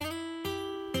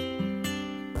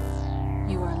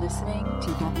listening to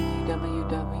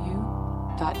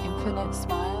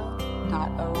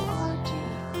www.infinitesmile.org.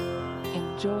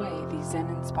 Enjoy these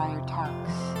Zen-inspired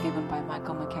talks given by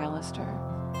Michael McAllister.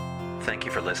 Thank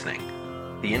you for listening.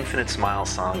 The Infinite Smile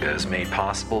Sangha is made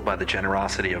possible by the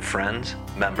generosity of friends,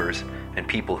 members, and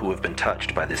people who have been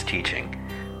touched by this teaching.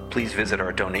 Please visit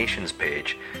our donations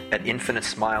page at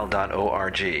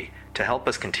infinitesmile.org to help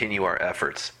us continue our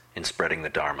efforts in spreading the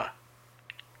Dharma.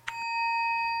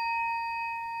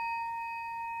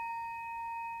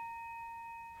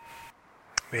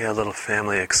 We had a little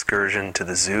family excursion to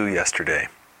the zoo yesterday.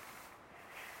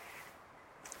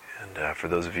 And for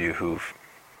those of you who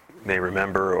may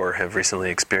remember or have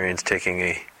recently experienced taking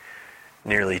a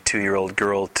nearly 2-year-old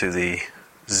girl to the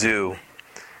zoo,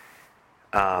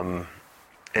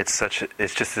 it's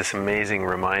just this amazing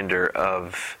reminder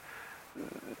of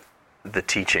the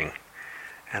teaching.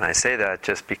 And I say that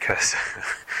just because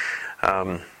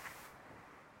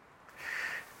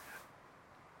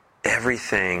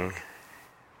everything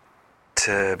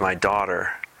to my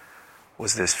daughter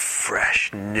was this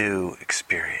fresh, new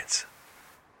experience.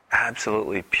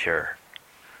 Absolutely pure.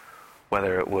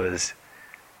 Whether it was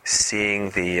seeing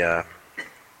that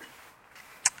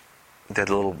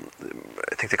little,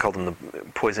 I think they called them the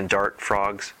poison dart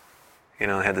frogs. You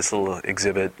know, they had this little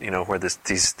exhibit, you know, where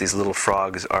these little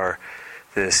frogs are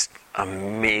this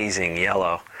amazing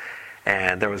yellow.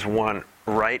 And there was one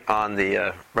right on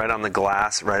the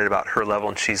glass, right at about her level,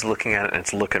 and she's looking at it, and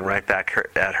it's looking right back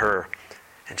at her,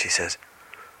 and she says,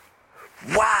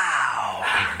 "Wow!"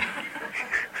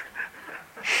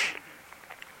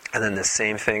 And then the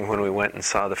same thing when we went and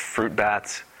saw the fruit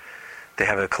bats. They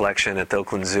have a collection at the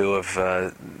Oakland Zoo of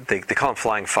they call them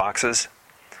flying foxes.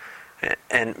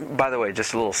 And by the way,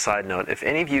 just a little side note: if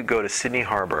any of you go to Sydney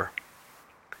Harbour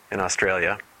in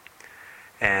Australia,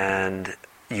 and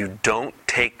you don't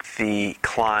take the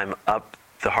climb up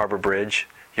the harbour bridge,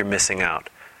 you're missing out.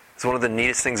 It's one of the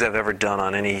neatest things I've ever done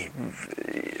on any,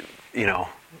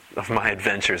 of my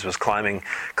adventures was climbing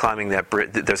that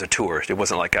bridge. There's a tour. It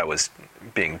wasn't like I was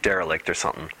being derelict or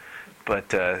something. But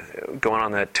going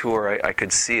on that tour, I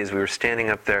could see as we were standing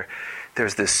up there,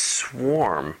 there's this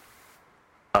swarm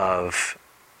of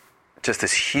just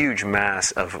this huge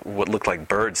mass of what looked like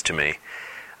birds to me.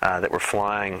 That were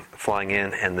flying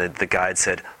in, and the guide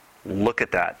said, "Look at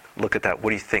that! Look at that!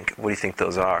 What do you think? What do you think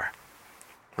those are?"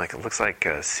 Like, it looks like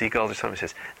seagulls or something. He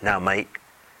says, "No, mate,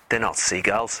 they're not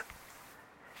seagulls.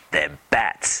 They're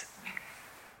bats."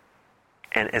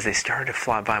 And as they started to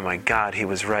fly by, my God, he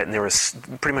was right. And they were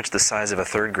pretty much the size of a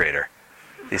third grader.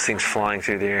 These things flying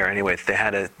through the air. Anyway, they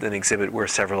had an exhibit where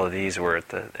several of these were at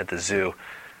the zoo.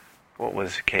 What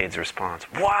was Cade's response?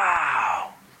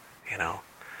 "Wow!" You know.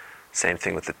 Same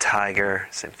thing with the tiger,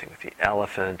 same thing with the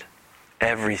elephant.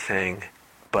 Everything,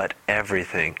 but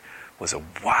everything was a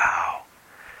wow.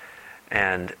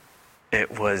 And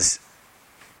it was,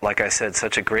 like I said,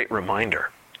 such a great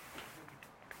reminder.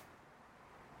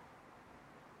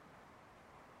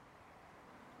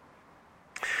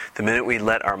 The minute we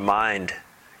let our mind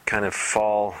kind of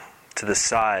fall to the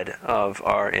side of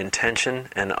our intention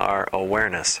and our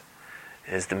awareness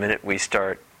is the minute we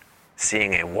start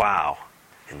seeing a wow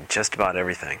in just about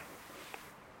everything.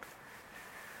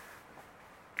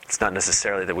 It's not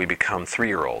necessarily that we become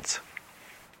 3-year-olds,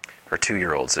 or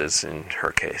 2-year-olds is in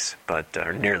her case, but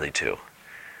or nearly 2.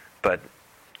 But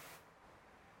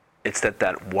it's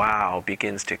that wow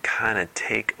begins to kind of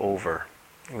take over.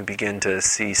 We begin to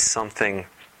see something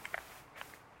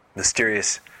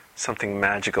mysterious, something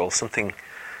magical, something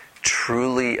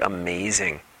truly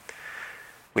amazing.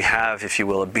 We have, if you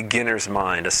will, a beginner's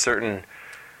mind, a certain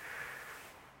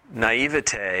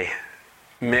naivete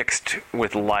mixed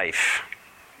with life.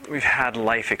 We've had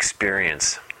life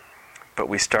experience, but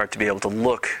we start to be able to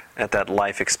look at that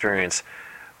life experience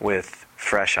with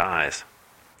fresh eyes.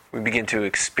 We begin to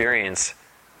experience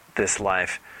this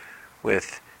life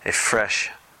with a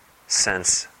fresh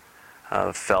sense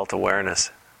of felt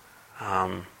awareness.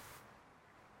 It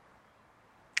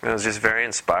was just very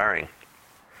inspiring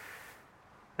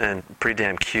and pretty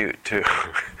damn cute too.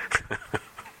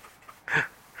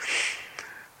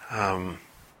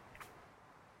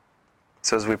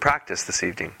 So as we practice this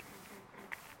evening,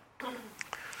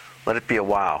 let it be a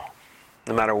wow,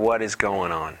 no matter what is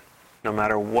going on. No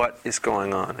matter what is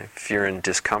going on. If you're in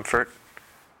discomfort,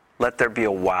 let there be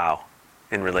a wow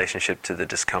in relationship to the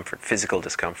discomfort, physical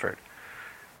discomfort.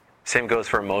 Same goes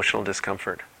for emotional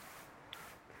discomfort.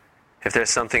 If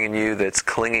there's something in you that's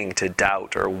clinging to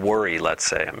doubt or worry, let's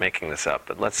say, I'm making this up,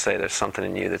 but let's say there's something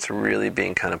in you that's really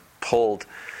being kind of pulled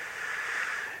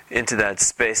into that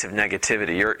space of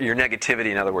negativity. Your negativity,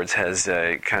 in other words, has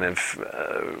kind of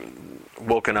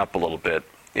woken up a little bit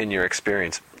in your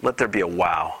experience. Let there be a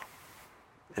wow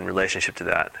in relationship to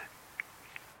that.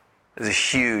 There's a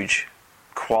huge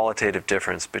qualitative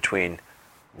difference between,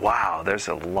 wow, there's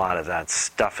a lot of that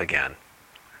stuff again.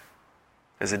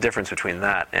 There's a difference between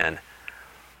that and,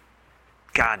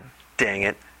 God dang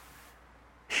it,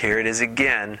 here it is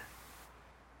again,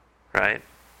 right?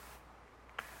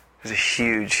 There's a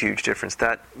huge, huge difference.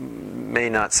 That may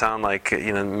not sound like,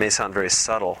 may sound very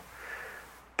subtle,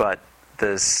 but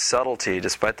the subtlety,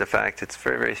 despite the fact it's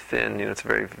very, very thin, it's a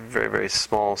very, very, very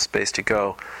small space to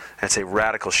go, that's a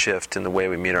radical shift in the way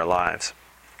we meet our lives.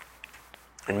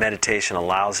 And meditation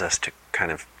allows us to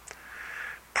kind of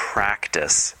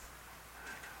practice.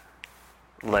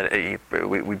 We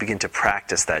begin to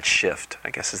practice that shift, I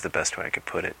guess is the best way I could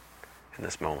put it in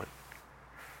this moment.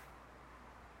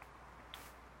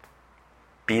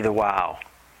 Be the wow.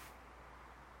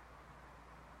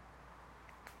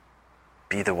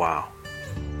 Be the wow.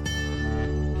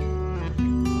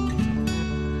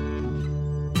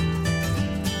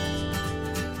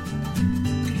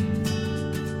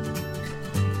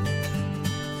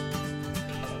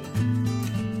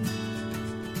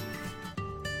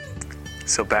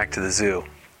 So back to the zoo.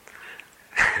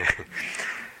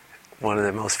 One of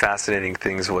the most fascinating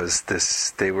things was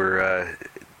this. They were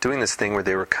doing this thing where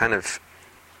they were kind of,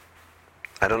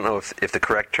 I don't know if the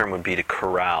correct term would be to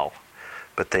corral,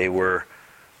 but they were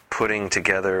putting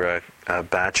together a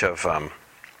batch of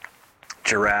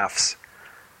giraffes.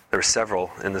 There were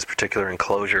several in this particular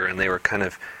enclosure, and they were kind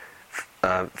of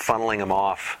funneling them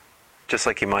off, just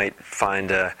like you might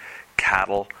find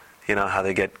cattle. You know how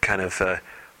they get kind of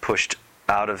pushed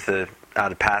out of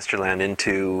pasture land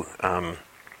into,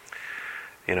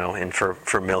 and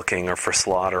for milking or for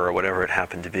slaughter or whatever it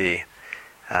happened to be.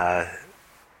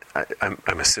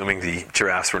 I'm assuming the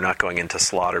giraffes were not going into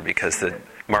slaughter because the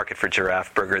market for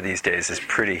giraffe burger these days is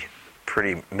pretty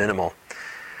minimal.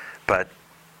 But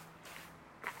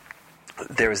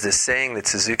there was this saying that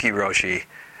Suzuki Roshi,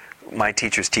 my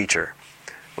teacher's teacher,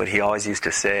 what he always used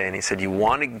to say, and he said, you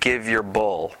want to give your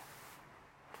bull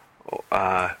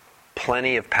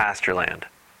plenty of pasture land.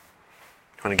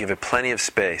 You want to give it plenty of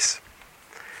space.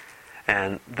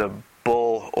 And the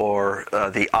bull or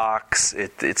the ox,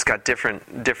 it's got different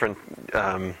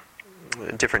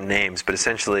names, but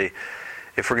essentially,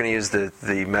 if we're going to use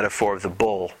the metaphor of the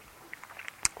bull,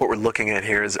 what we're looking at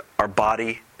here is our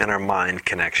body and our mind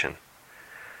connection.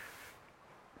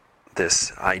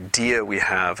 This idea we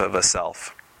have of a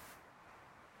self.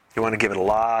 You want to give it a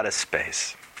lot of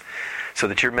space so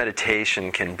that your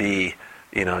meditation can be,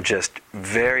 just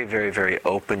very, very, very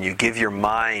open. You give your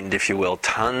mind, if you will,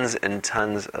 tons and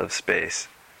tons of space.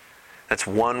 That's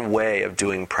one way of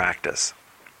doing practice.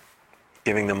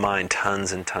 Giving the mind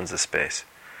tons and tons of space.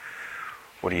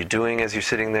 What are you doing as you're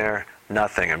sitting there?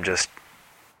 Nothing. I'm just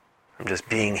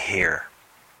being here.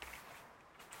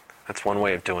 That's one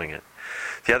way of doing it.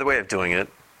 The other way of doing it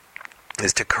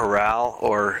is to corral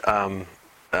or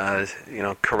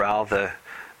corral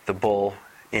the bull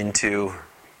into,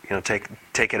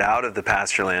 take it out of the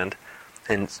pasture land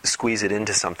and squeeze it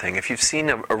into something. If you've seen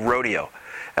a rodeo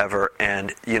ever,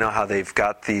 and you know how they've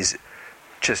got these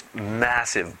just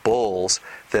massive bulls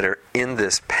that are in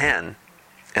this pen,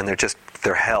 and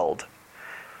they're held.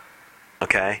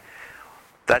 Okay?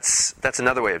 That's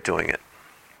another way of doing it.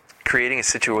 Creating a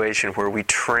situation where we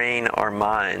train our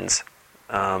minds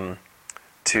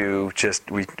to just,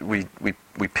 we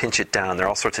pinch it down. There are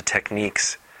all sorts of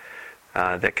techniques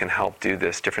that can help do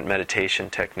this, different meditation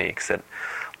techniques that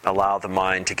allow the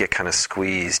mind to get kind of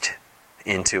squeezed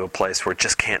into a place where it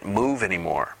just can't move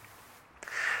anymore.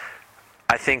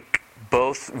 I think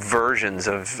both versions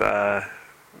of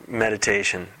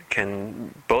meditation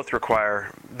can both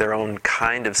require their own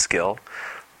kind of skill.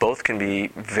 Both can be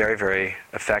very, very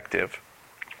effective.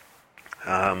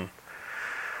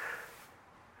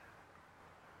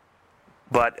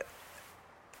 But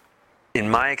in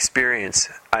my experience,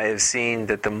 I have seen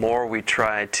that the more we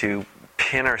try to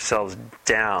pin ourselves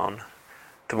down,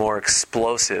 the more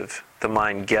explosive the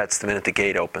mind gets the minute the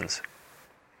gate opens.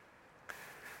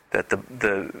 That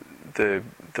the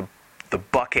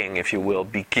bucking, if you will,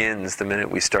 begins the minute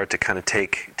we start to kind of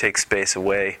take space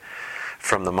away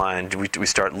from the mind. We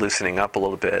start loosening up a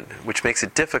little bit, which makes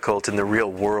it difficult in the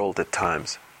real world at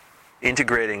times.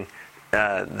 Integrating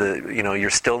your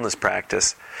stillness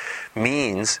practice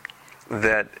means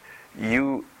that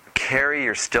you carry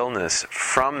your stillness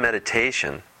from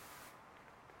meditation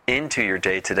into your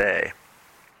day-to-day,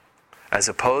 as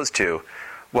opposed to,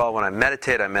 well, when I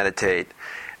meditate,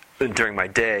 during my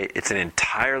day, it's an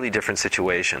entirely different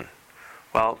situation.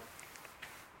 Well,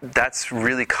 that's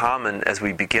really common as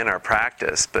we begin our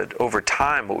practice, but over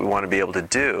time what we want to be able to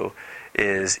do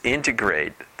is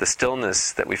integrate the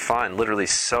stillness that we find, literally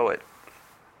sew it.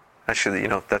 Actually,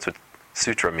 that's what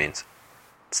sutra means.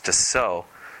 It's to sew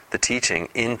the teaching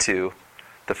into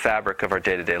the fabric of our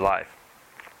day-to-day life.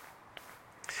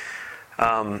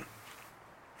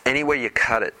 Any way you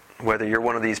cut it, whether you're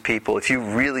one of these people, if you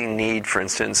really need, for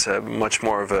instance, much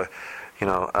more of a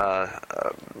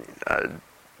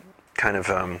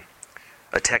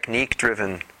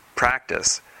technique-driven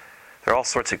practice, there are all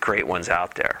sorts of great ones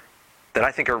out there that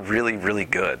I think are really, really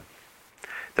good.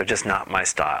 They're just not my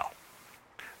style.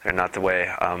 They're not the way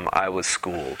I was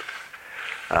schooled.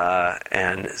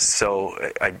 And so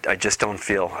I just don't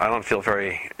feel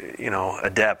very,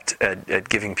 adept at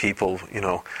giving people,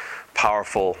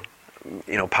 powerful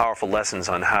lessons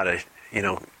on how to,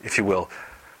 if you will,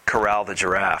 corral the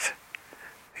giraffe,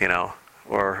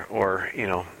 or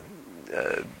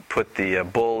put the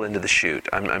bull into the chute.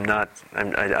 I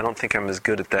don't think I'm as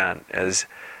good at that as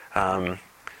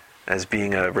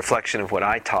being a reflection of what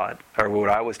I taught, or what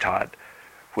I was taught,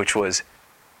 which was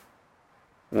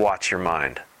watch your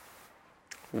mind,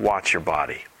 watch your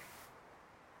body.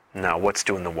 Now, what's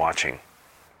doing the watching?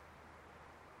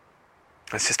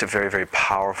 It's just a very, very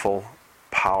powerful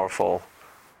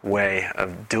way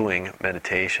of doing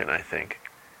meditation, I think.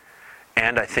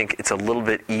 And I think it's a little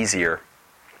bit easier.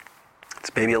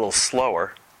 It's maybe a little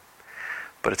slower,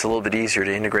 but it's a little bit easier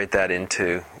to integrate that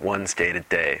into one's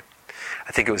day-to-day.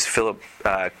 I think it was Philip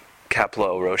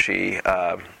Kapleau Roshi,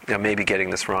 maybe getting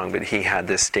this wrong, but he had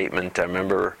this statement. I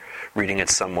remember reading it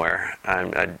somewhere.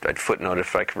 I'd footnote it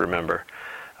if I could remember.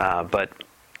 But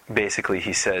basically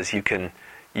he says you can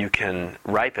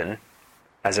ripen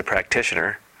as a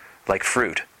practitioner like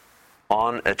fruit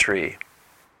on a tree.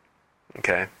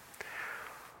 Okay?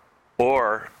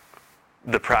 Or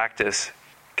the practice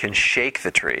can shake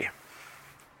the tree.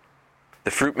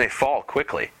 The fruit may fall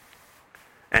quickly,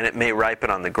 and it may ripen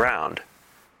on the ground,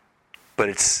 but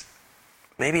it's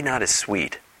maybe not as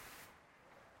sweet.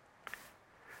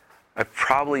 I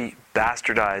probably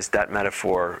bastardized that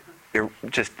metaphor.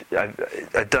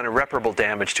 I've done irreparable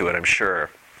damage to it, I'm sure.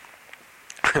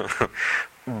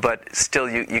 But still,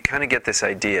 you kind of get this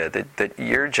idea that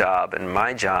your job and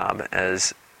my job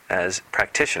as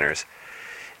practitioners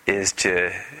is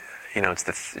to,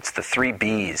 it's the 3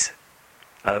 B's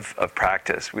of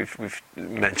practice. We've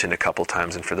mentioned a couple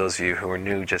times, and for those of you who are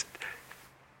new, just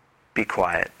be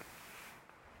quiet.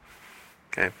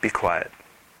 Okay, be quiet.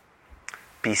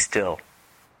 Be still.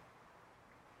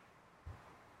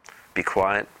 Be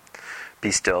quiet,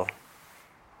 be still,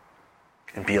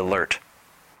 and be alert.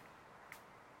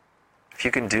 If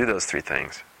you can do those 3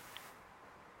 things,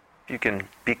 if you can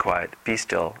be quiet, be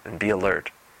still, and be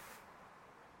alert,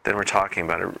 then we're talking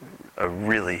about a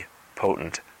really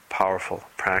potent, powerful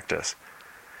practice.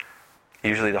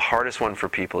 Usually the hardest one for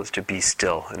people is to be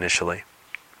still initially.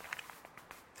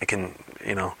 It can,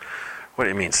 what do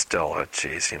you mean still? Oh,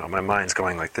 geez, my mind's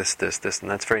going like this, and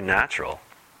that's very natural.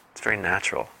 It's very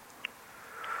natural.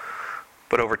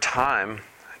 But over time,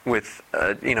 with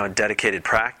dedicated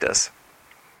practice,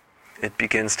 it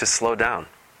begins to slow down.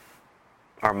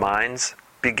 Our minds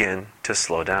begin to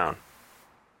slow down.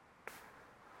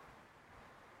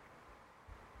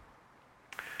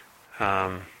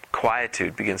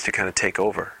 Quietude begins to kind of take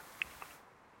over.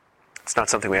 It's not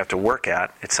something we have to work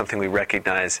at. It's something we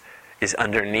recognize is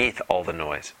underneath all the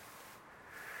noise.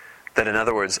 That, in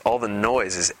other words, all the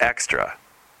noise is extra.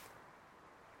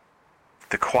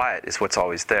 The quiet is what's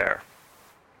always there.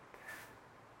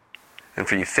 And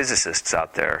for you physicists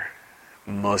out there,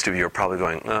 most of you are probably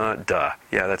going, duh.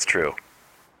 Yeah, that's true.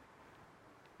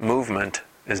 Movement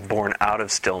is born out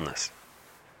of stillness.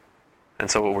 And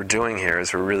so what we're doing here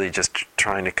is we're really just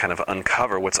trying to kind of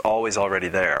uncover what's always already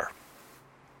there.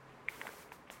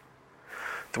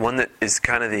 The one that is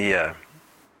kind of the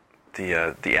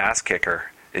ass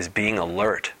kicker is being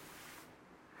alert.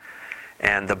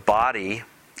 And the body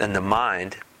and the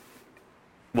mind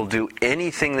will do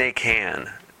anything they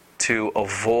can to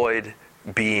avoid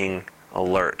being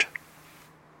alert.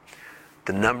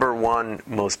 The number one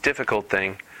most difficult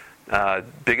thing,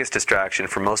 biggest distraction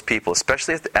for most people,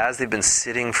 especially as they've been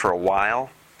sitting for a while,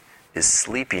 is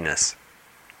sleepiness.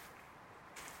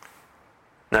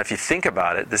 Now, if you think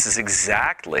about it, this is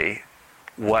exactly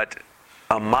what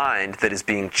a mind that is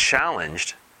being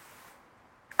challenged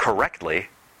correctly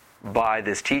by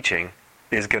this teaching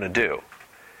is going to do.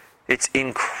 It's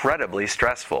incredibly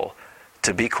stressful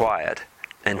to be quiet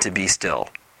and to be still.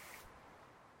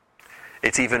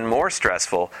 It's even more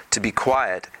stressful to be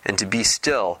quiet and to be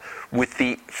still with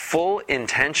the full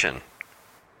intention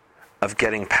of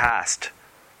getting past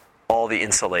all the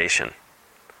insulation.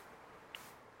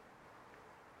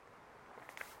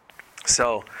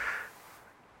 So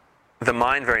the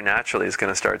mind very naturally is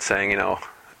going to start saying,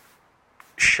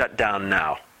 shut down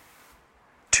now.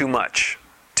 Too much.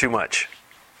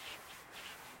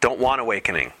 Don't want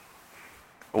awakening.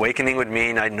 Awakening would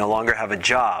mean I'd no longer have a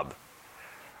job.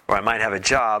 Or I might have a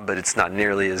job, but it's not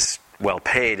nearly as well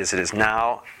paid as it is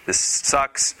now. This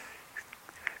sucks.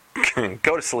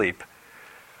 Go to sleep.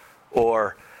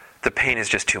 Or the pain is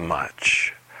just too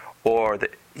much. Or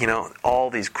all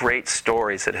these great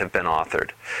stories that have been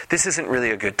authored. This isn't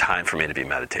really a good time for me to be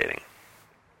meditating.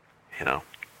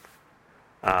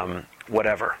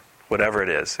 Whatever it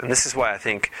is. And this is why I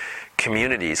think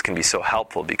communities can be so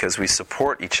helpful, because we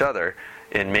support each other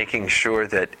in making sure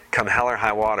that come hell or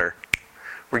high water,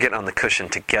 we're getting on the cushion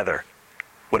together.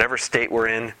 Whatever state we're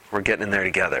in, we're getting in there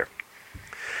together.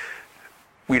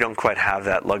 We don't quite have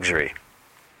that luxury.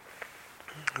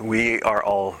 We are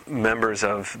all members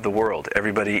of the world.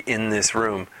 Everybody in this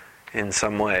room, in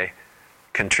some way,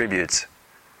 contributes,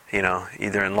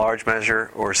 either in large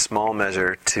measure or small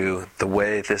measure to the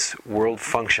way this world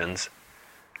functions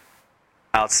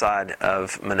outside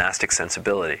of monastic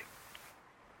sensibility.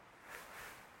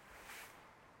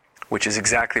 Which is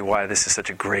exactly why this is such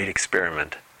a great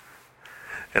experiment.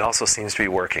 It also seems to be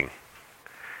working.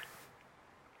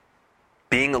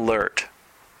 Being alert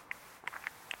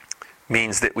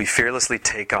means that we fearlessly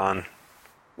take on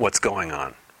what's going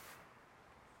on.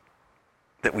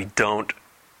 That we don't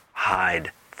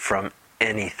hide from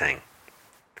anything.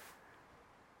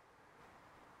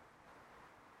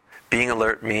 Being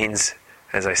alert means,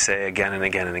 as I say again and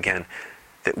again and again,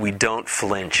 that we don't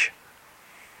flinch.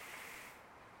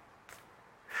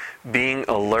 Being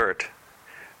alert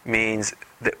means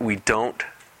that we don't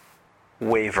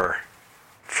waver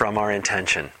from our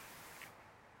intention.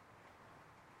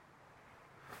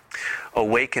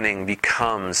 Awakening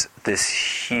becomes this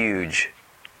huge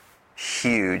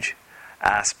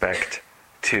aspect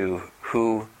to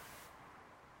who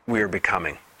we are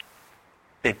becoming.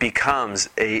 It becomes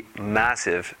a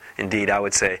massive, indeed I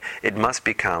would say, it must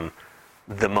become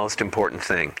the most important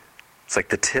thing. It's like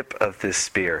the tip of this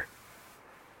spear.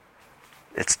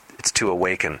 It's to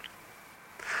awaken.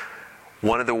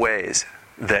 One of the ways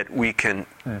that we can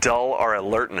dull our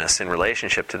alertness in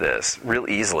relationship to this real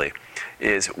easily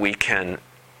is we can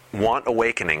want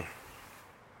awakening.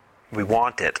 We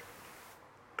want it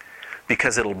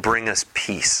because it'll bring us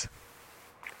peace.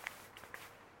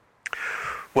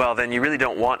 Well, then you really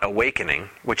don't want awakening.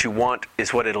 What you want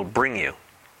is what it'll bring you.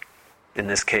 In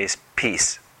this case,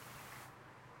 peace.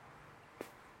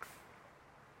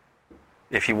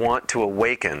 If you want to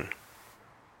awaken,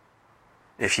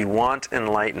 if you want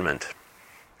enlightenment,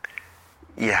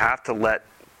 you have to let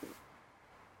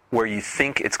where you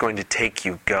think it's going to take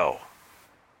you go.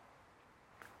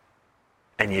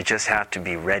 And you just have to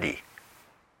be ready.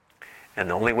 And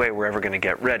the only way we're ever going to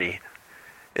get ready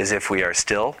is if we are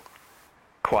still,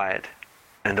 quiet,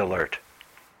 and alert.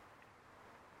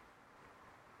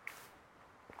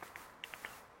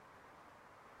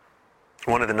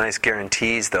 One of the nice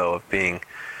guarantees, though, of being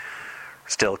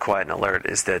still, quiet, and alert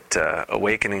is that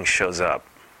awakening shows up.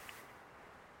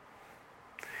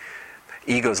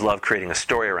 Egos love creating a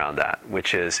story around that,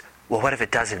 which is, well, what if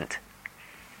it doesn't?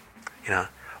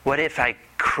 What if I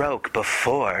croak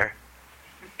before,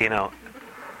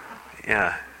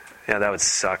 Yeah, that would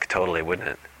suck totally, wouldn't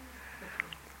it?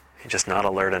 You're just not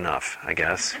alert enough, I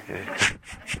guess.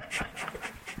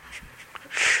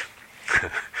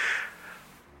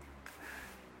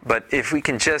 But if we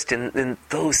can just, in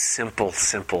those simple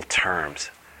terms,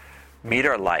 meet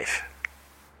our life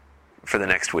for the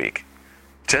next week.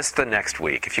 Just the next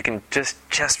week. If you can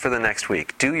just for the next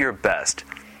week, do your best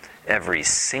every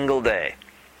single day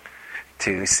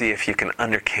to see if you can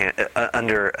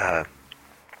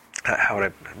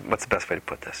what's the best way to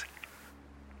put this?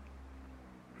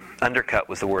 Undercut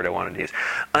was the word I wanted to use.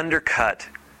 Undercut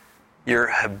your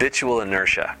habitual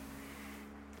inertia.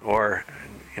 Or,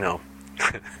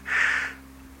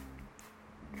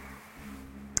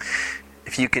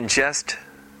 if you can just,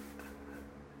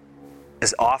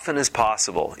 as often as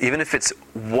possible, even if it's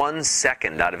 1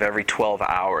 second out of every 12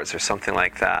 hours or something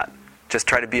like that, just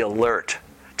try to be alert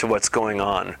to what's going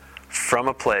on from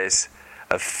a place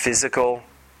of physical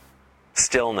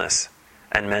stillness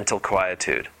and mental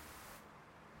quietude.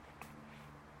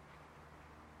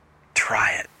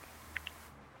 Try it.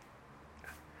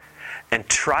 And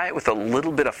try it with a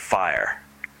little bit of fire.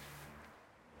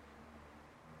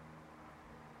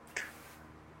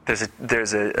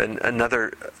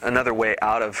 another way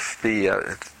out of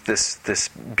the this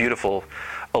beautiful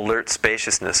alert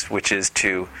spaciousness, which is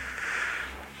to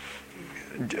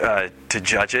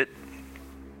judge it,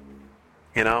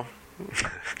 to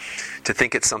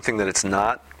think it's something that it's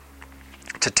not,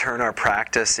 to turn our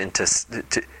practice into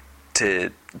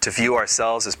to view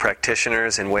ourselves as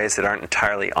practitioners in ways that aren't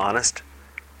entirely honest.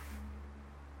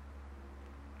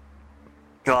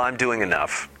 Well, I'm doing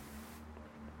enough.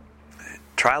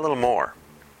 Try a little more.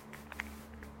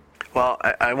 Well,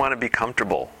 I want to be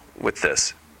comfortable with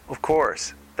this. Of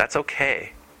course, that's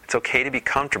okay. It's okay to be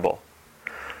comfortable.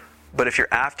 But if you're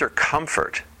after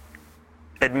comfort,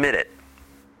 admit it.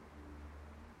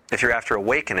 If you're after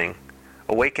awakening,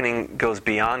 awakening goes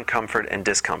beyond comfort and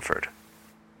discomfort.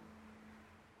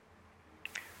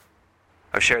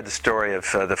 I've shared the story of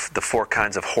the 4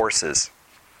 kinds of horses.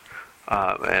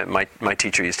 My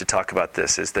teacher used to talk about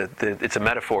this. Is that it's a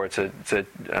metaphor. It's an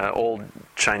old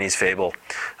Chinese fable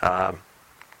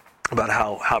about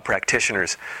how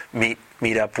practitioners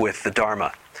meet up with the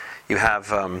Dharma. You have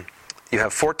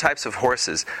 4 types of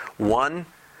horses. One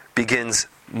begins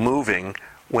moving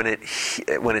when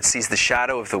it sees the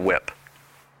shadow of the whip.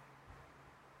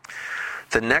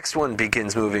 The next one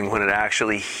begins moving when it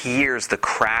actually hears the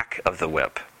crack of the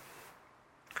whip.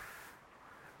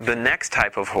 The next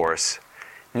type of horse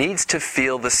needs to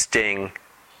feel the sting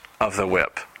of the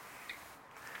whip.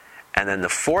 And then the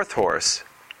 4th horse,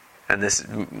 and this,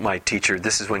 my teacher,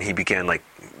 this is when he began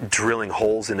drilling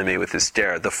holes into me with his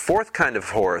stare. The 4th kind of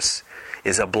horse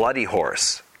is a bloody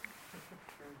horse.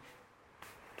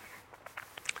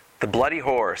 The bloody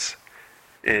horse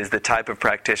is the type of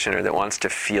practitioner that wants to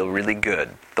feel really good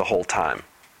the whole time.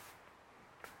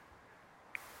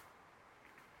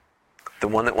 The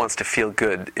one that wants to feel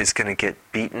good is going to get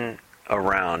beaten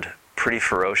around pretty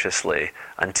ferociously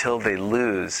until they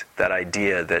lose that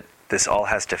idea that this all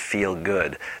has to feel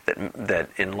good, that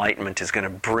enlightenment is going to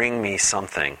bring me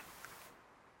something.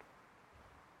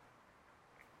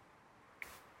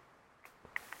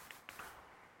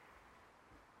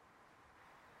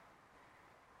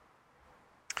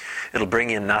 It'll bring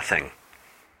you nothing.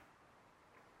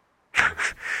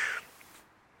 It's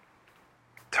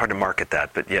hard to market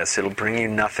that, but yes, it'll bring you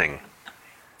nothing.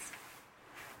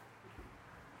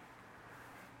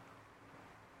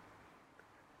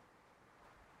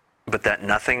 But that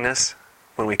nothingness,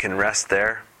 when we can rest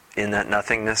there, in that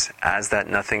nothingness, as that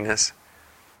nothingness,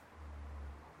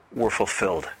 we're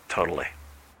fulfilled totally.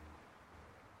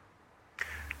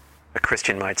 A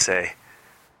Christian might say,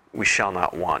 we shall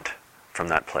not want from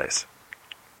that place.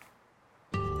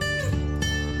 I've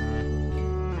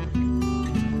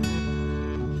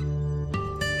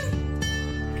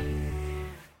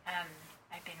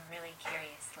been really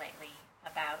curious lately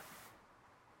about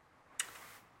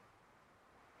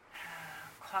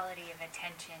quality of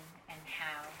attention and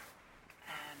how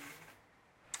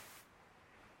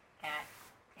that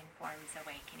informs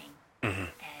awakening,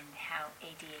 and how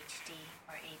ADHD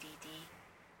or ADD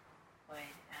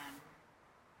would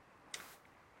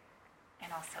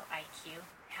and also IQ,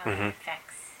 how it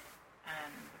affects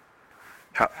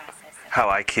the process of how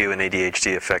IQ and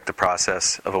ADHD affect the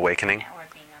process of awakening. Or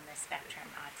being on the spectrum,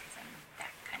 autism, that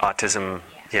kind of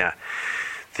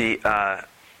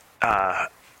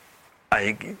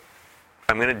thing.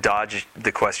 I'm going to dodge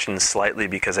the question slightly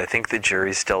because I think the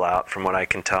jury's still out from what I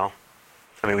can tell.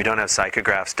 I mean, we don't have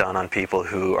psychographs done on people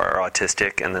who are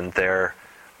autistic, and then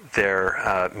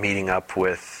they're meeting up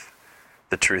with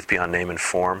the truth beyond name and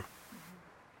form.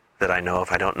 That I know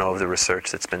of. I don't know of the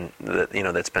research that's been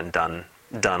done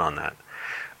on that.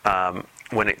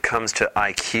 When it comes to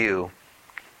IQ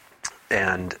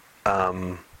and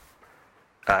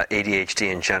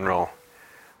ADHD in general,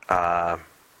 I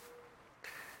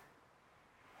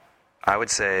would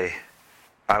say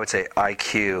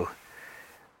IQ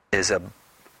is a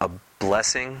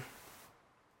blessing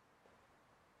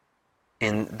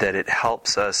in that it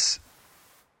helps us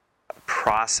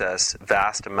process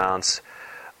vast amounts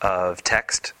of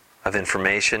text, of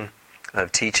information,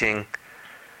 of teaching.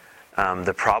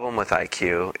 The problem with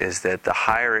IQ is that the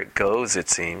higher it goes, it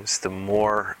seems, the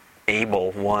more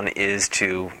able one is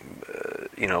to,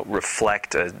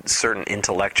 reflect a certain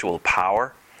intellectual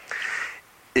power.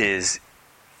 It's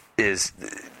as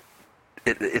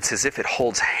if it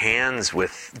holds hands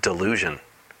with delusion,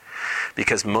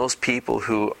 because most people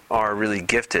who are really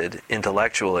gifted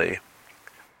intellectually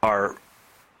are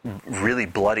really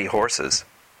bloody horses.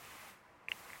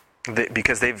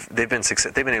 Because they've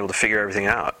been able to figure everything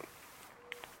out.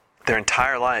 Their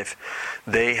entire life,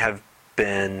 they have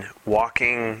been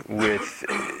walking with,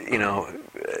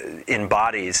 in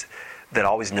bodies that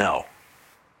always know.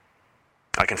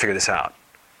 I can figure this out.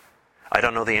 I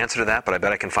don't know the answer to that, but I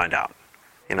bet I can find out.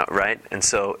 Right? And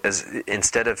so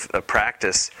instead of a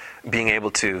practice, being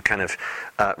able to kind of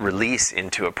release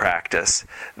into a practice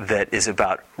that is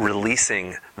about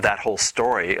releasing that whole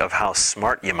story of how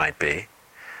smart you might be,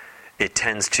 it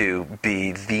tends to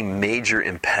be the major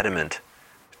impediment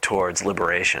towards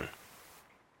liberation.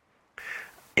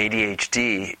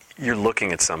 ADHD, you're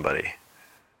looking at somebody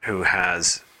who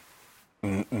has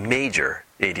major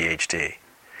ADHD.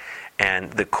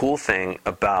 And the cool thing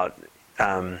about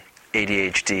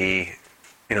ADHD,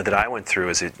 that I went through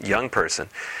as a young person,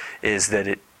 is that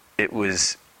it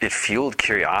fueled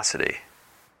curiosity.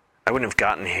 I wouldn't have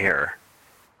gotten here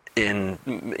in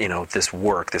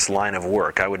this line of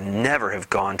work. I would never have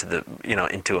gone to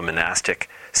into a monastic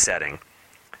setting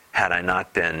had I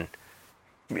not been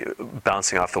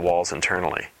bouncing off the walls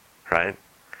internally, right?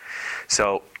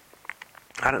 So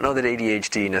I don't know that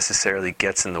ADHD necessarily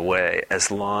gets in the way,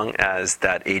 as long as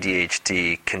that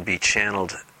ADHD can be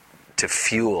channeled to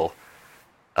fuel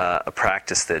a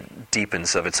practice that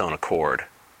deepens of its own accord.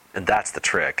 And that's the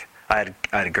trick. I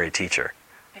had a great teacher.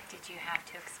 But did you have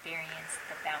to experience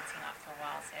the bouncing off the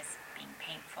walls as being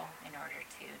painful in order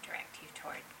to direct you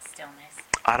toward stillness?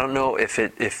 I don't know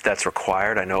if that's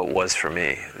required. I know it was for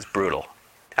me. It was brutal.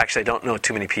 Actually, I don't know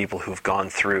too many people who've gone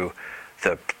through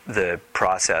the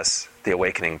process, the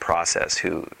awakening process,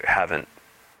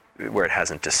 where it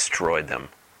hasn't destroyed them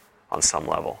on some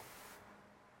level.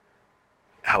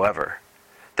 However,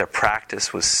 their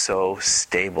practice was so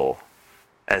stable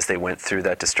as they went through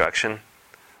that destruction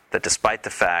that despite the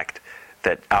fact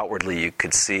that outwardly you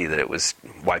could see that it was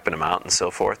wiping them out and so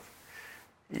forth,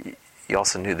 you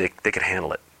also knew they could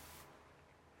handle it.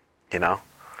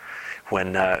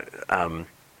 When I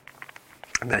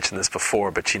mentioned this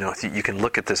before, but you can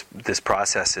look at this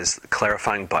process as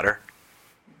clarifying butter.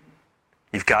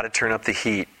 You've got to turn up the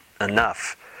heat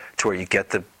enough to where you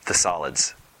get the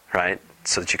solids, right?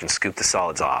 So that you can scoop the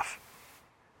solids off.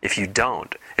 If you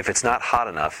don't, if it's not hot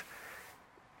enough,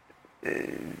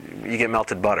 you get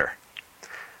melted butter.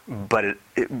 But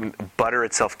butter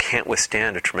itself can't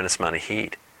withstand a tremendous amount of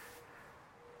heat.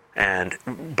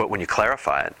 But when you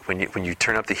clarify it, when you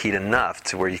turn up the heat enough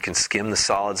to where you can skim the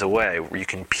solids away, where you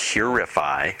can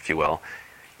purify, if you will,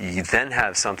 you then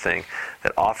have something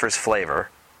that offers flavor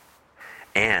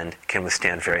and can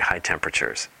withstand very high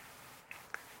temperatures.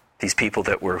 These people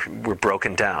that were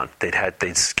broken down,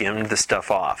 they'd skimmed the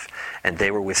stuff off, and they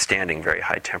were withstanding very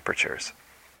high temperatures.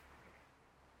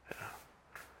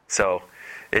 So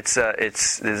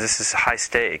this is high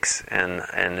stakes, and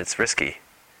it's risky.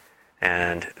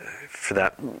 And for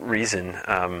that reason,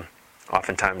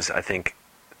 oftentimes I think,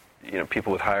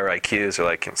 people with higher IQs are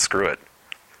like, screw it.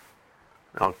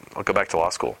 I'll go back to law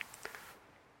school.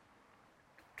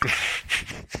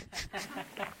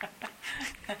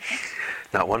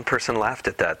 Not one person laughed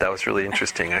at that. That was really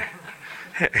interesting. I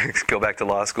go back to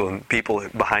law school, and people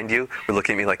behind you were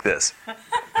looking at me like this.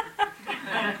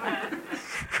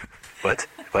 What?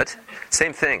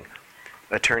 Same thing.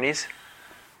 Attorneys,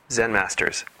 Zen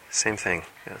masters. Same thing,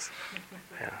 yes.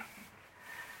 Yeah.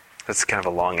 That's kind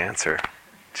of a long answer,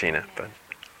 Gina, but...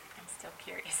 I'm still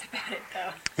curious about it,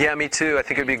 though. Yeah, me too. I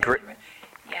think it'd be great.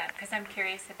 Yeah, because I'm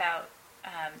curious about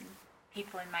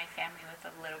people in my family with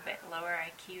a little bit lower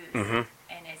IQs. Mm-hmm.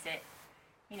 And is it,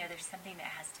 there's something that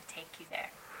has to take you there.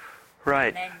 Right.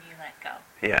 And then you let go.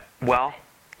 Yeah. Well,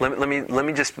 let me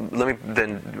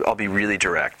then, I'll be really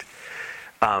direct.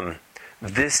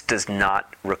 This does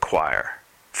not require...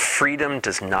 Freedom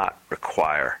does not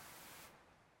require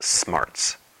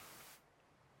smarts.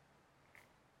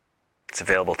 It's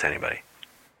available to anybody.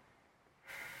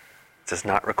 It does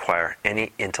not require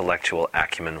any intellectual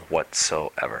acumen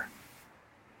whatsoever.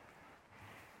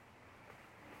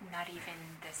 Not even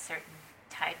the certain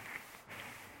type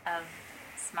of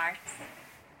smarts?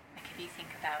 Like if you think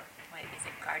about, what is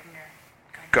it,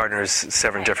 Gardner's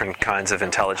 7 different kinds of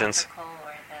intelligence. Or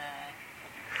the,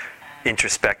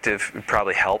 introspective would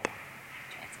probably help.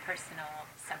 Transpersonal,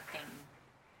 something.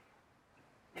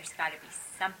 There's got to be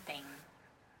something.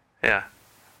 Yeah,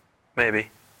 maybe.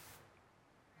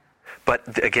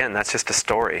 But again, that's just a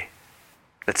story.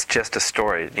 It's just a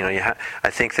story. I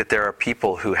think that there are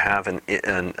people who have an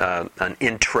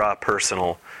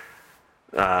intrapersonal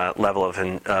level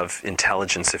of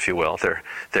intelligence, if you will. Their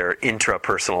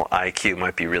intrapersonal IQ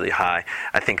might be really high.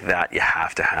 I think that you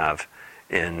have to have.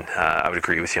 I would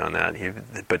agree with you on that.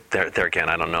 But there again,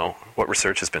 I don't know what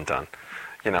research has been done.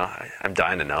 I'm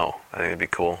dying to know. I think it'd be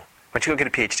cool. Why don't you go get a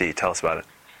PhD? Tell us about it.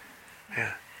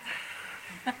 Yeah.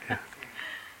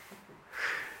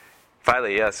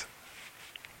 Violet, yes.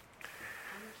 I'm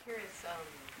curious,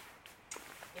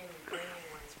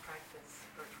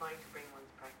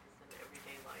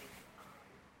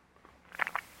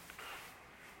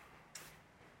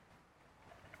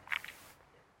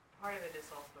 part of it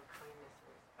is also kindness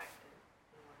and respect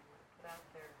in what I want to put out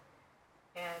there.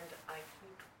 And I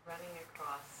keep running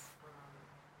across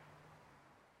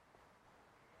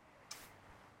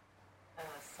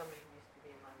somebody who used to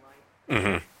be in my life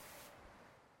Mm-hmm.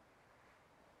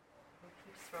 who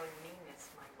keeps throwing meanness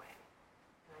my way.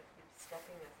 And I keep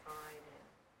stepping aside and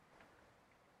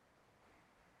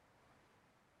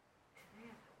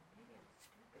today I thought, maybe I'm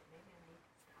stupid. Maybe I need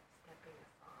to stop stepping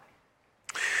aside.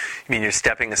 You mean you're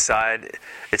stepping aside?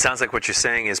 It sounds like what you're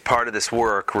saying is part of this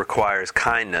work requires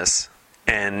kindness,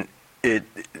 and And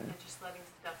just letting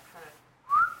stuff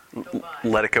kind of go by.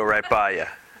 let it go right by you.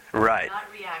 Right.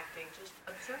 Not reacting, just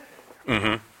observing.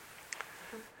 Mm-hmm.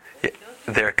 Yeah,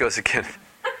 there it goes again.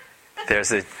 There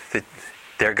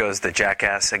goes the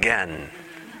jackass again.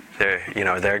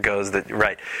 There goes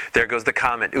the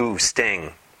comment, ooh,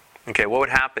 sting. Okay, what would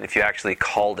happen if you actually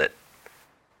called it?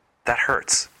 That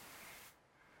hurts.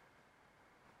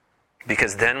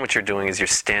 Because then what you're doing is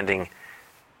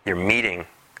you're meeting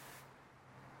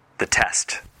the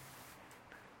test.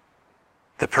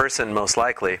 The person, most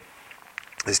likely,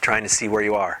 is trying to see where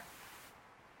you are.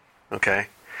 Okay?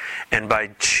 And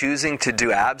by choosing to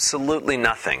do absolutely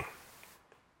nothing,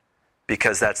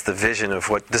 because that's the vision of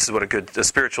what a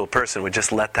spiritual person would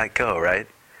just let that go, right?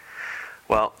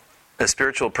 Well, a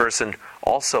spiritual person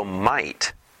also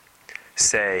might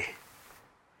say,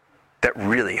 that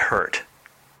really hurt.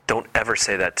 Don't ever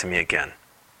say that to me again.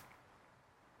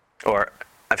 Or,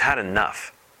 I've had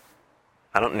enough.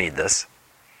 I don't need this.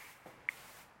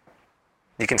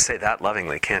 You can say that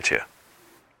lovingly, can't you?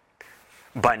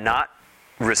 By not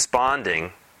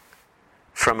responding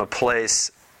from a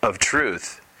place of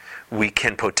truth, we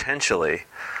can potentially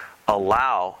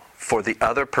allow for the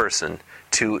other person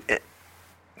to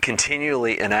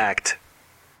continually enact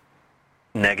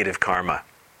negative karma.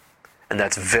 And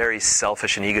that's very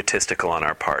selfish and egotistical on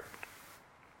our part,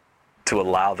 to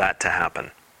allow that to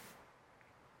happen.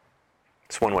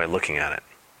 It's one way of looking at it.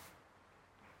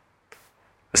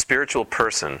 A spiritual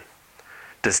person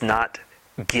does not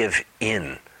give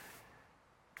in.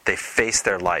 They face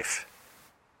their life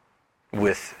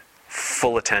with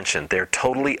full attention. They're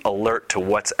totally alert to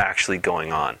what's actually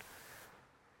going on.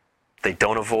 They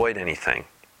don't avoid anything.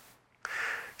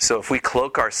 So if we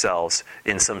cloak ourselves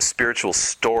in some spiritual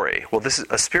story,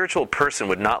 a spiritual person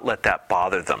would not let that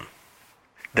bother them.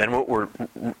 Then what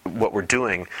we're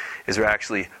doing is we're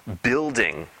actually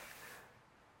building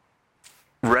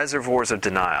reservoirs of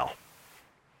denial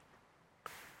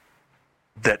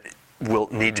that will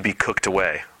need to be cooked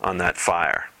away on that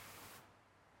fire.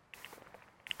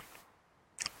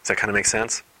 Does that kind of make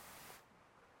sense?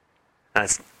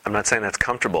 And I'm not saying that's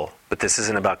comfortable, but this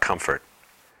isn't about comfort.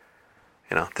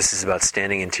 This is about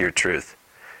standing into your truth.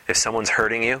 If someone's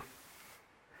hurting you,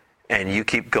 and you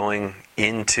keep going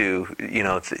into,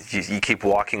 you keep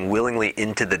walking willingly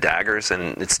into the daggers,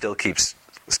 and it still keeps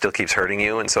hurting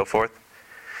you, and so forth,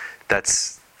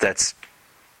 that's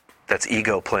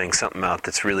ego playing something out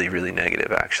that's really, really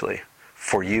negative, actually,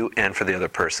 for you and for the other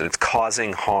person. It's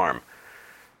causing harm.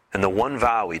 And the one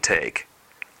vow we take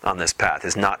on this path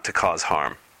is not to cause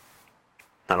harm,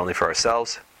 not only for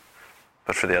ourselves,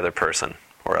 but for the other person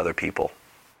or other people.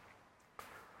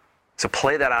 So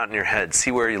play that out in your head,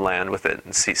 see where you land with it,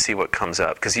 and see what comes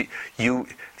up. Because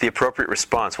the appropriate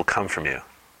response will come from you.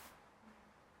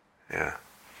 Yeah.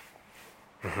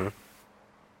 Mm-hmm.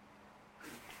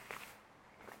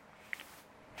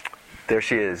 There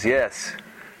she is, yes.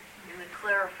 In the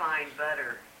clarifying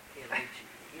butter image,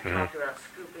 you talked about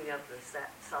scooping up the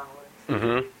solids.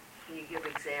 Mm-hmm. Can you give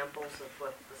examples of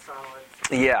what the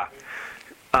solids Yeah.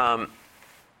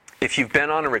 If you've been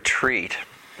on a retreat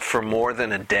for more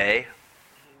than a day,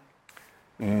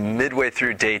 midway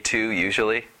through day 2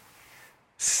 usually,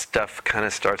 stuff kind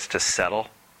of starts to settle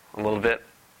a little bit.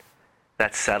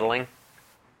 That settling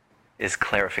is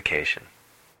clarification.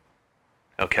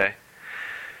 Okay?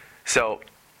 So,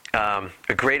 a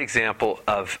great example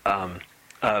of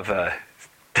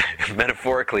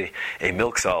metaphorically a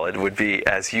milk solid would be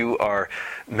as you are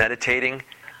meditating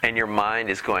and your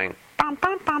mind is going bum,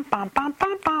 bum, bum, bum, bum,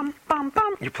 bum, bum, bum,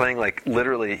 bum. You're playing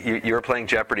literally, you're playing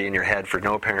Jeopardy in your head for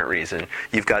no apparent reason.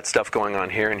 You've got stuff going on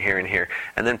here and here and here.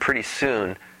 And then pretty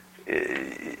soon,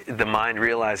 the mind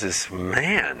realizes,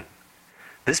 man,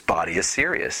 this body is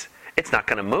serious. It's not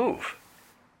going to move.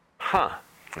 Oh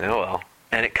well.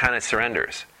 And it kind of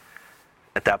surrenders.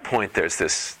 At that point, there's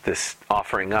this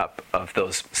offering up of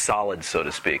those solids, so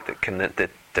to speak, that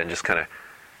then just kind of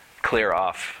clear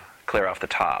off the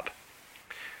top.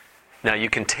 Now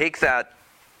you can take that.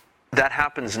 That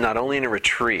happens not only in a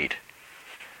retreat.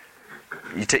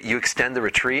 You extend the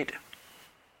retreat,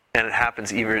 And it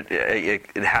happens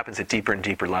it happens at deeper and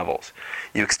deeper levels.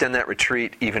 You extend that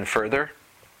retreat even further,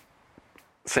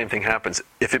 same thing happens.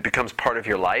 If it becomes part of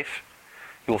your life,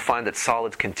 you will find that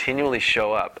solids continually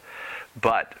show up,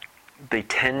 but they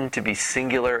tend to be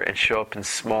singular and show up in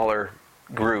smaller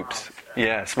groups.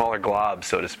 Yeah, smaller globs,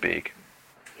 so to speak.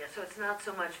 Yeah, so it's not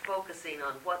so much focusing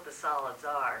on what the solids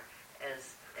are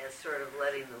as sort of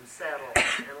letting them settle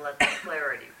and let the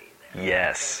clarity be there.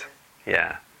 Yes.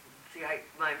 Yeah. See,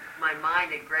 my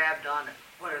mind had grabbed on it.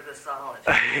 What are the solids?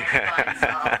 Find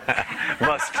solids.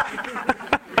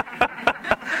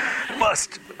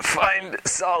 Must find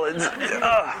solids.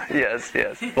 Oh, yes.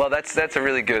 Well, that's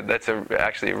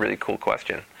actually a really cool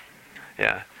question.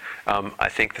 Yeah. I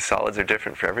think the solids are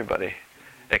different for everybody,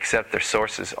 except their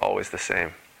source is always the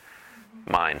same.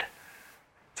 Mind.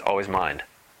 It's always mind.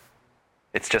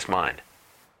 It's just mind.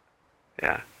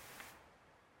 Yeah.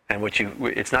 And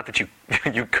it's not that you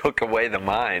you cook away the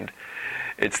mind.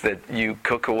 It's that you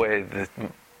cook away the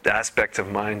aspects of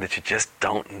mind that you just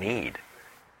don't need.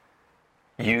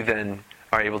 You then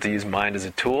are able to use mind as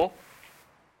a tool,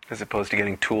 as opposed to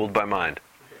getting tooled by mind.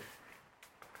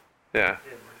 Yeah.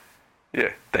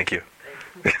 Yeah. Thank you.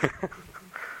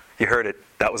 You heard it.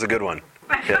 That was a good one.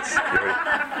 Yes. You heard it.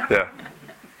 Yeah.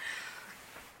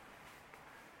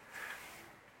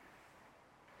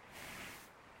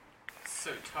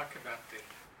 So talk about the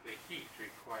heat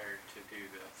required to do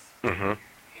this. Mm-hmm.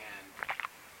 And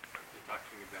you're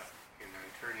talking about,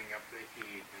 turning up the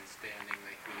heat and standing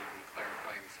the heat and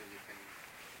clarifying so you can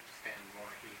stand more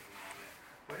heat and all that.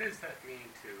 What does that mean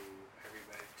to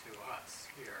everybody, to us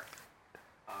here?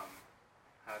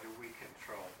 How do we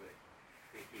control the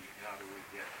heat? How do we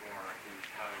get more heat?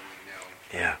 How do we know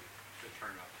to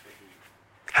turn up the heat?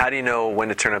 How do you know when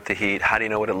to turn up the heat? How do you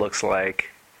know what it looks like?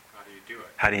 How do you do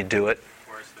it? How do you do it?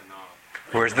 Where's the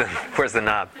knob? Where's the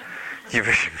knob?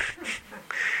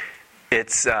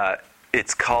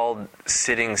 It's called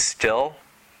sitting still,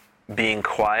 being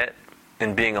quiet,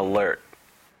 and being alert.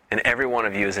 And every one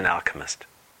of you is an alchemist.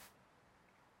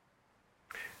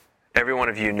 Every one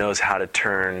of you knows how to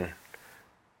turn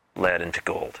lead into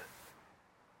gold.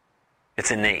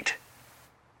 It's innate.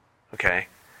 Okay?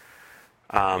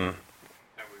 And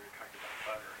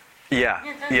we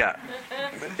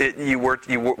were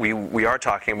talking about butter. We are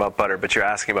talking about butter, but you're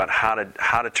asking about how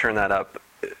to turn that up.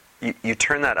 You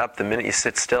turn that up the minute you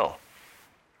sit still.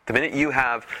 The minute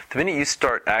you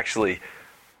start actually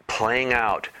playing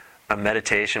out a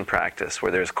meditation practice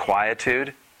where there's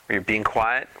quietude, where you're being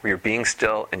quiet, where you're being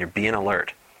still, and you're being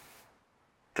alert.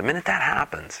 The minute that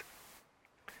happens,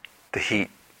 the heat,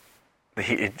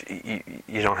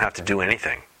 you don't have to do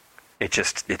anything.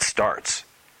 It starts.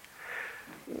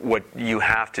 What you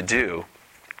have to do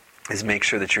is make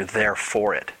sure that you're there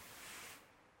for it.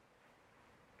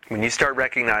 When you start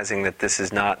recognizing that this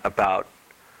is not about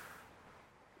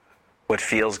what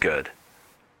feels good,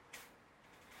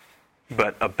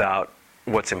 but about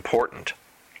what's important.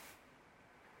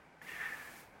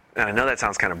 And I know that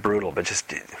sounds kind of brutal, but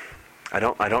just I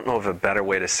don't know of a better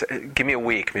way to say it. Give me a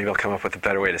week, maybe I'll come up with a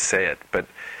better way to say it. But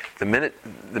the minute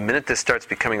this starts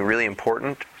becoming really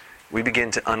important, we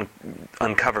begin to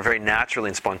uncover very naturally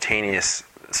and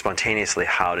spontaneously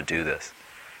how to do this.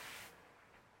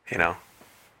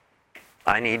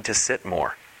 I need to sit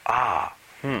more. I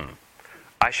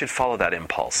should follow that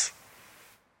impulse.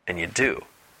 And you do.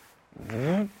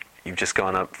 You've just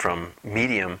gone up from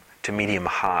medium to medium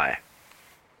high.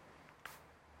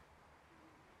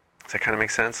 Does that kind of make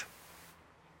sense?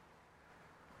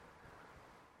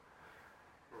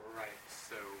 Right,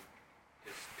 so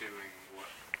just doing what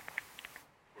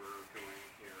we're doing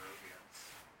here, yes.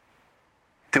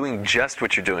 Doing just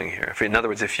what you're doing here. In other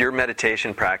words, if your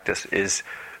meditation practice is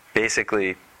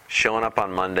basically showing up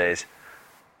on Mondays,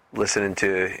 listening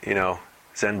to,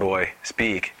 Zen Boy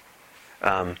speak,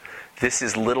 this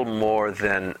is little more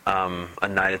than a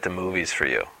night at the movies for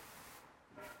you.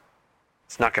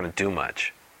 It's not going to do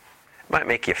much. It might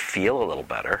make you feel a little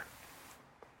better.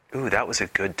 Ooh, that was a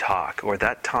good talk, or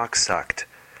that talk sucked.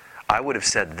 I would have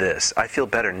said this. I feel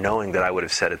better knowing that I would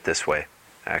have said it this way,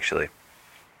 actually.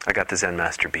 I got the Zen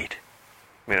Master beat.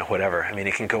 Whatever.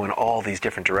 It can go in all these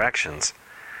different directions.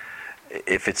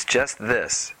 If it's just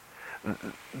this,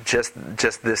 just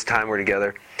this time we're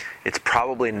together, it's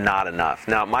probably not enough.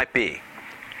 Now, it might be.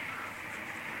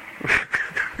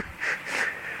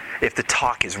 If the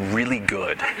talk is really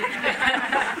good.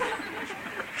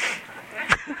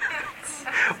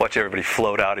 Watch everybody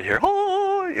float out of here.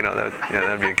 Oh,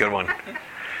 that'd be a good one.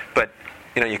 But,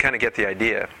 you kind of get the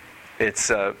idea.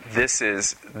 It's this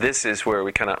is where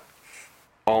we kind of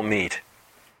all meet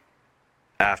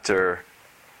after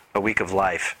a week of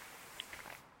life.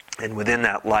 And within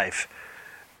that life,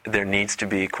 there needs to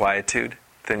be quietude,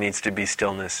 there needs to be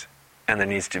stillness, and there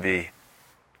needs to be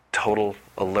total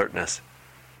alertness.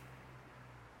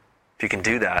 If you can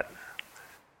do that,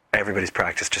 everybody's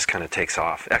practice just kind of takes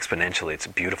off exponentially. It's a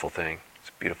beautiful thing. It's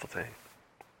a beautiful thing.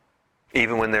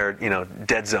 Even when they're,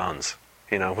 dead zones,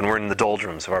 when we're in the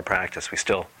doldrums of our practice,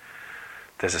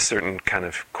 there's a certain kind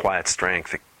of quiet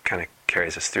strength that kind of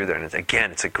carries us through there. And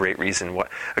it's a great reason,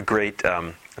 it's great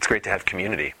to have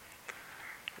community,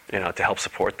 to help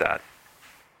support that.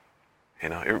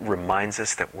 It reminds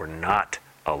us that we're not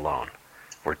alone.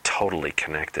 We're totally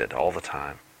connected all the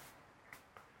time.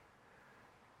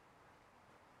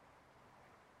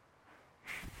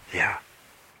 Yeah.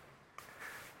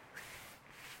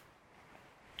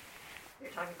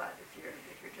 You're talking about if you're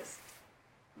just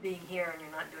being here and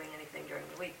you're not doing anything during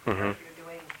the week, Mm-hmm. or if you're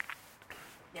doing,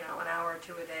 an hour or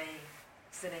two a day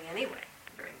sitting anyway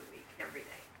during the week, every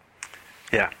day.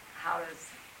 Yeah. How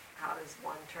does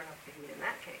one turn up the heat in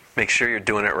that case? Make sure you're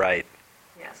doing it right.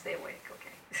 Yeah, stay awake,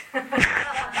 okay.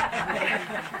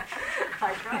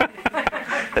 I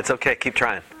tried. That's okay. Keep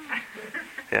trying.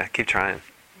 Yeah, keep trying.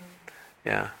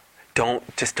 Yeah. Don't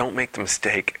make the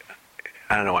mistake.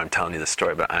 I don't know why I'm telling you this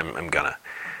story, but I'm gonna.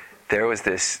 There was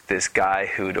this guy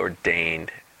who'd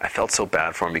ordained. I felt so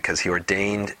bad for him because he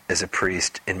ordained as a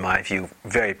priest, in my view,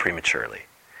 very prematurely.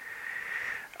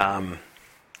 And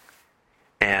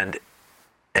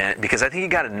because I think you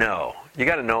got to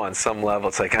know on some level.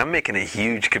 It's like, I'm making a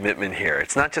huge commitment here.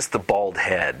 It's not just the bald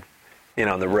head,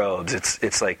 and the robes.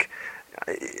 It's like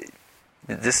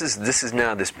this is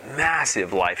now this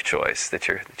massive life choice that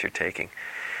you're taking.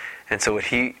 And so what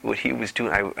he was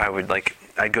doing,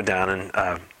 I'd go down and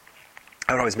I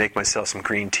would always make myself some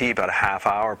green tea about a half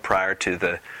hour prior to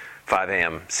the 5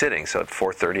 a.m. sitting. So at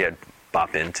 4:30, I'd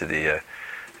bop into the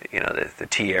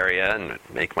tea area and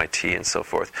make my tea and so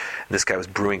forth. And this guy was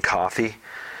brewing coffee.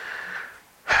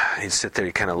 He'd sit there,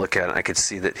 he'd kind of look at it, and I could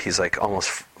see that he's like almost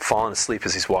falling asleep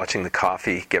as he's watching the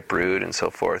coffee get brewed and so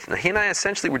forth. Now, he and I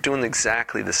essentially were doing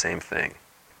exactly the same thing.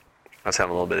 I was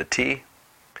having a little bit of tea.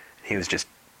 He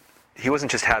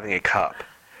wasn't just having a cup.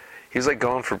 He was like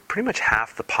going for pretty much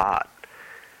half the pot.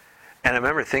 And I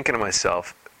remember thinking to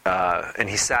myself, and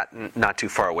he sat not too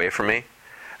far away from me.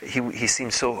 He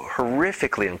seemed so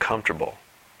horrifically uncomfortable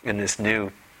in this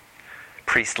new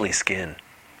priestly skin,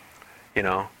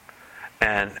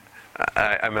 And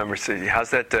I remember saying,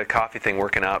 "How's that coffee thing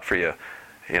working out for you?"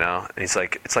 And he's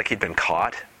like, "It's like he'd been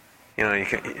caught."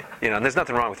 And there's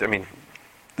nothing wrong with it. I mean,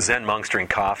 Zen monks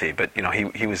drink coffee, but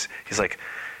he's like,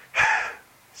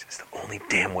 "It's just the only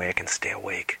damn way I can stay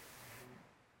awake."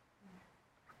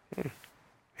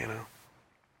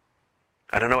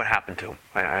 I don't know what happened to him.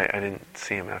 I didn't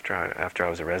see him after I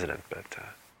was a resident, but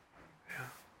yeah.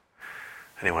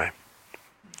 Anyway,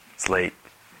 it's late.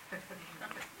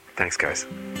 Thanks, guys.